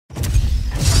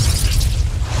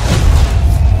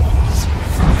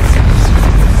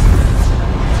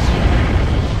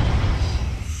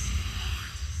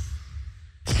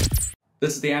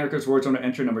This is the Anarchist War Journal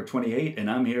entry number 28, and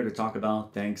I'm here to talk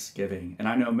about Thanksgiving. And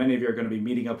I know many of you are going to be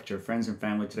meeting up with your friends and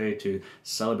family today to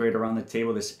celebrate around the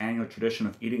table this annual tradition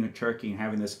of eating a turkey and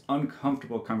having this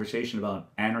uncomfortable conversation about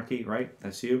anarchy, right?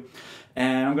 That's you.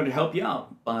 And I'm going to help you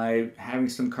out by having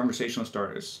some conversational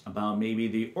starters about maybe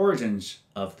the origins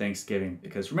of Thanksgiving.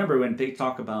 Because remember, when they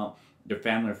talk about your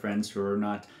family or friends who are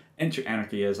not into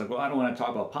anarchy, is like, well, I don't want to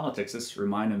talk about politics. Just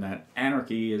remind them that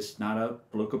anarchy is not a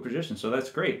political position. So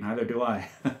that's great. Neither do I.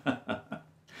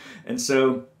 And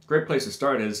so great place to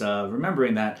start is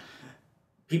remembering that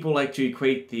people like to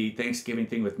equate the Thanksgiving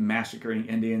thing with massacring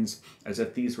Indians as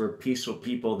if these were peaceful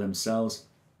people themselves.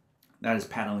 That is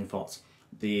patently false.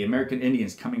 The American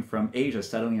Indians coming from Asia,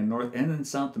 settling in North and in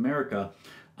South America,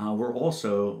 were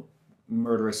also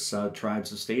murderous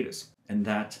tribes of status, and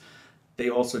that they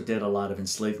also did a lot of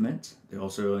enslavement. They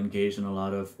also engaged in a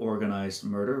lot of organized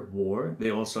murder, war.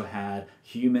 They also had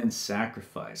human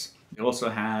sacrifice. They also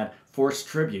had forced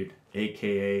tribute,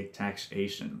 aka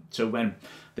taxation. So when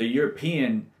the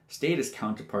European status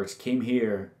counterparts came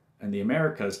here in the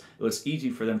Americas, it was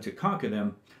easy for them to conquer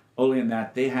them, only in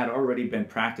that they had already been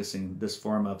practicing this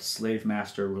form of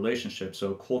slave-master relationship.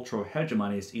 So cultural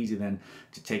hegemony is easy then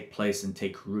to take place and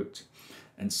take root.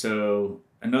 And so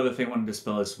another thing I wanted to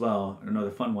spell as well, another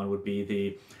fun one, would be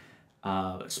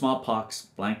the smallpox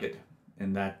blanket.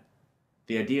 And that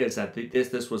the idea is that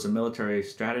this was a military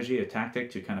strategy, a tactic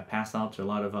to kind of pass out to a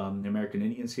lot of American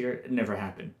Indians here. It never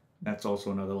happened. That's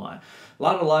also another lie. A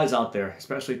lot of lies out there,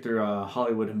 especially through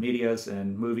Hollywood medias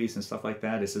and movies and stuff like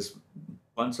that. It's this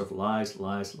bunch of lies,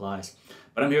 lies, lies.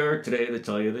 But I'm here today to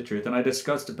tell you the truth. And I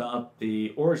discussed about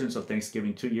the origins of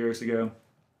Thanksgiving 2 years ago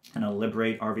in a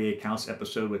Liberate RVA Counts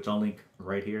episode, which I'll link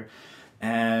right here.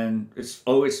 And it's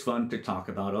always fun to talk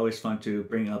about, always fun to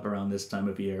bring up around this time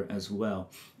of year as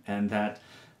well. And that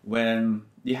when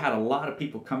you had a lot of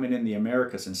people coming in the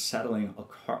Americas and settling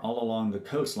all along the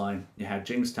coastline, you had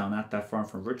Jamestown, not that far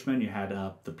from Richmond, you had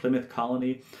the Plymouth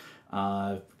colony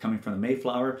coming from the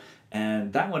Mayflower.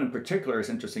 And that one in particular is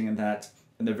interesting in that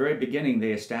in the very beginning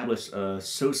they established a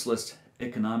socialist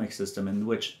economic system in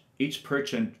which each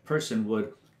person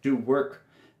would do work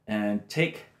and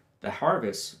take the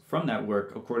harvest from that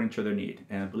work according to their need.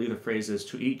 And I believe the phrase is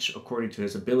to each according to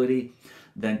his ability,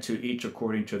 then to each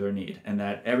according to their need. And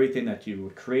that everything that you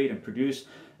would create and produce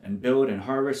and build and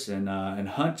harvest and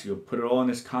hunt, you'll put it all in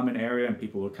this common area and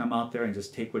people will come out there and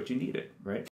just take what you needed,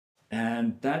 right?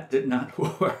 And that did not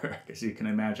work, as you can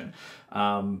imagine.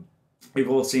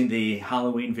 We've all seen the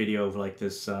Halloween video of like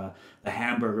this, the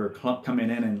hamburger clump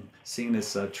coming in and seeing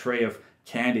this tray of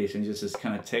candies and just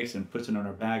kind of takes and puts it in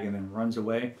her bag and then runs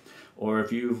away. Or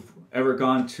if you've ever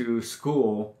gone to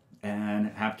school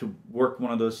and have to work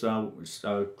one of those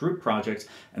group projects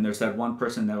and there's that one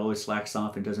person that always slacks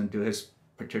off and doesn't do his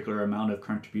particular amount of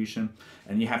contribution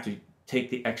and you have to take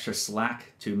the extra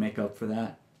slack to make up for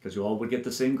that because you all would get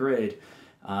the same grade.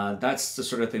 That's the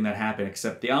sort of thing that happened,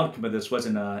 except the outcome of this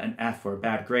wasn't an F or a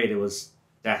bad grade, it was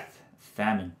death,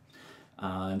 famine.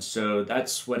 And so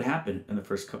that's what happened in the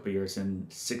first couple of years. In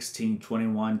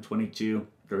 1621, 22,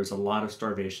 there was a lot of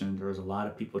starvation, there was a lot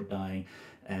of people dying,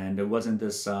 and it wasn't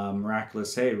this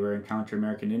miraculous, hey, we're encountering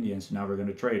American Indians, now we're going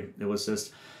to trade. It was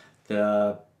just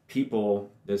the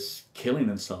people just killing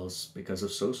themselves because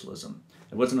of socialism.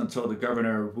 It wasn't until the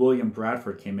governor, William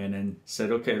Bradford, came in and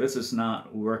said, okay, this is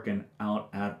not working out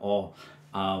at all.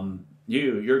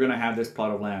 You're going to have this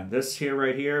plot of land. This here,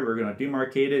 right here, we're going to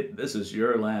demarcate it. This is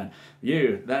your land.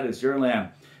 That is your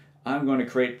land. I'm going to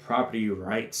create property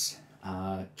rights.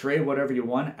 Trade whatever you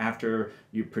want after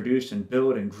you produce and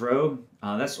build and grow.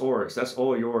 That's yours. That's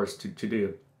all yours to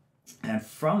do. And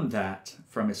from that,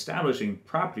 from establishing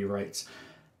property rights,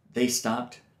 they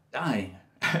stopped dying.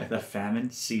 The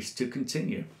famine ceased to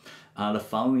continue. The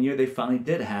following year, they finally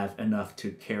did have enough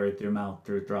to carry them out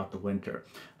throughout the winter.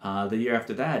 The year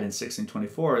after that, in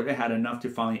 1624, they had enough to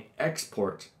finally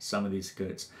export some of these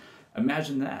goods.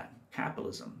 Imagine that,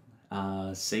 capitalism,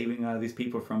 saving these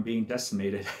people from being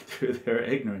decimated through their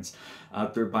ignorance,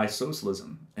 by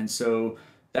socialism. And so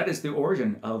that is the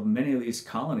origin of many of these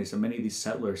colonies and many of these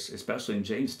settlers, especially in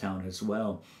Jamestown as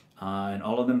well. And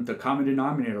all of them, the common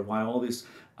denominator why all these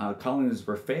colonies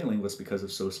were failing was because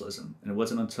of socialism. And it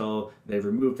wasn't until they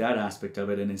removed that aspect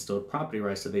of it and instilled property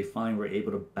rights that they finally were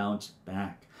able to bounce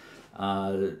back.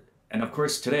 And of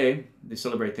course today they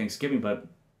celebrate Thanksgiving, but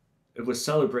it was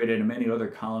celebrated in many other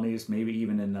colonies, maybe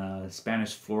even in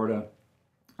Spanish Florida,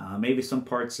 maybe some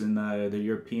parts in the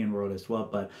European world as well.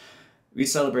 But we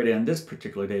celebrate it on this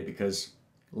particular day because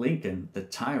Lincoln, the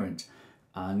tyrant,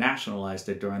 nationalized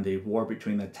it during the war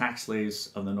between the tax slaves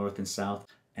of the North and South.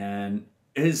 And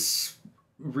his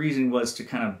reason was to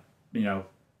kind of, you know,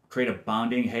 create a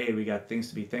bonding. Hey, we got things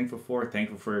to be thankful for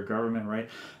your government, right?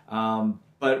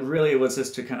 But really, it was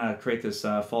just to kind of create this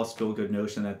false feel-good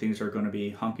notion that things are going to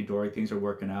be hunky-dory, things are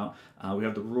working out. We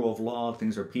have the rule of law,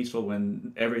 things are peaceful,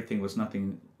 when everything was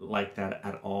nothing like that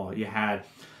at all. You had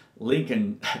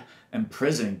Lincoln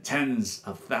imprisoning tens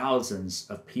of thousands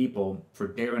of people for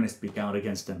daring to speak out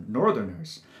against them,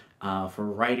 Northerners, for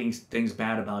writing things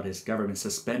bad about his government,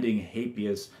 suspending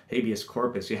habeas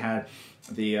corpus. You had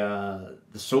the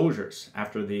soldiers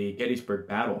after the Gettysburg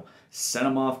Battle sent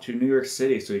them off to New York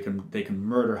City so they can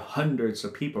murder hundreds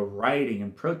of people rioting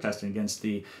and protesting against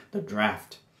the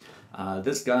draft.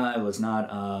 This guy was not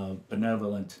a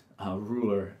benevolent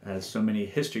ruler, as so many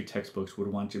history textbooks would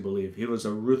want to believe. He was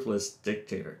a ruthless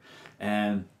dictator,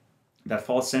 and that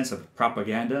false sense of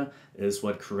propaganda is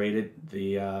what created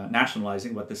the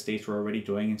nationalizing what the states were already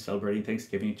doing and celebrating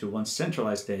Thanksgiving to one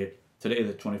centralized day, today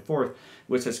the 24th,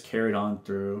 which has carried on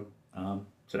through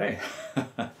today.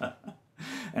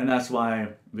 And that's why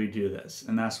we do this,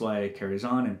 and that's why it carries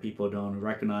on, and people don't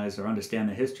recognize or understand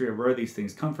the history of where these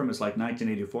things come from. It's like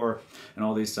 1984 and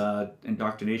all these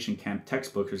indoctrination camp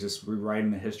textbooks are just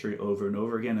rewriting the history over and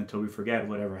over again until we forget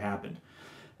whatever happened.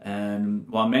 And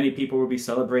while many people will be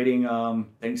celebrating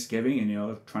Thanksgiving and, you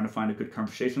know, trying to find a good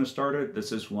conversation to start,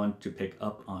 this is one to pick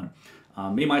up on.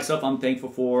 Me, myself, I'm thankful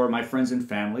for my friends and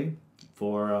family,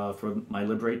 for my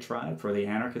Liberate tribe, for the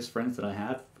anarchist friends that I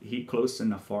have, close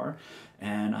and afar.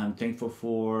 And I'm thankful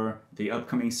for the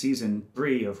upcoming season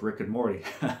 3 of Rick and Morty.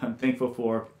 I'm thankful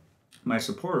for my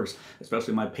supporters,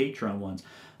 especially my Patreon ones.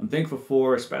 I'm thankful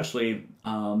for especially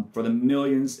for the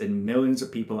millions and millions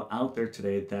of people out there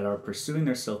today that are pursuing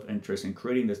their self-interest and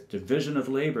creating this division of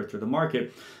labor through the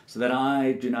market so that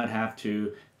I do not have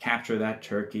to capture that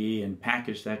turkey and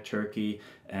package that turkey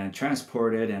and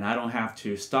transport it, and I don't have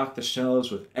to stock the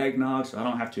shelves with eggnog, so I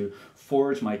don't have to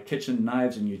forge my kitchen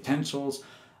knives and utensils.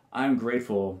 I'm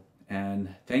grateful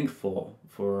and thankful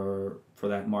for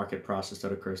that market process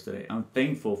that occurs today. I'm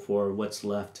thankful for what's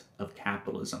left of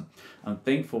capitalism. I'm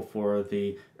thankful for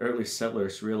the early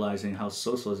settlers realizing how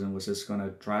socialism was just going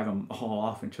to drive them all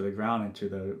off into the ground, into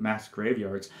the mass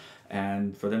graveyards,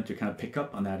 and for them to kind of pick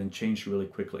up on that and change really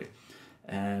quickly.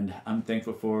 And I'm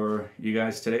thankful for you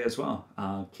guys today as well.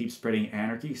 Keep spreading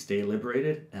anarchy, stay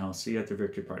liberated, and I'll see you at the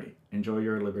victory party. Enjoy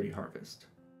your liberty harvest.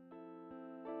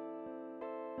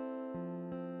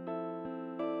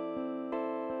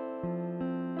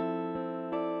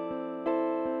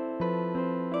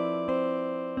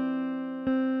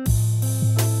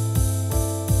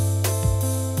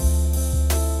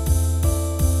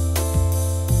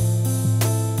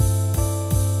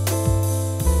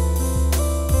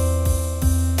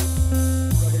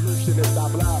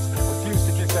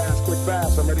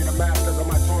 I'm ready to masters on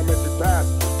my tormented past.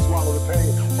 Swallow the pain,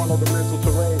 follow the mental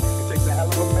terrain. It takes a hell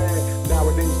of a man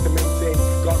nowadays to maintain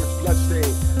garments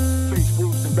bloodstained, face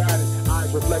bruised and battered,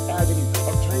 eyes reflect agony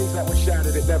of dreams that were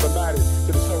shattered. It never mattered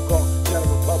to the so-called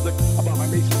general public about my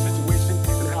nation's situation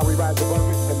and how we rise above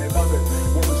it, and they love it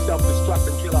when we self-destruct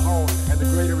and kill a home. And the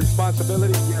greater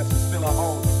responsibility, yes, it's still a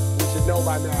home. We should know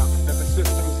by now that the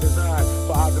system is designed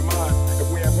for our demise. If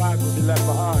we have lives, we'll be left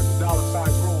behind. The dollar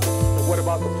signs rule. But what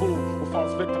about the fool who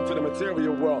falls victim to the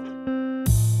material world?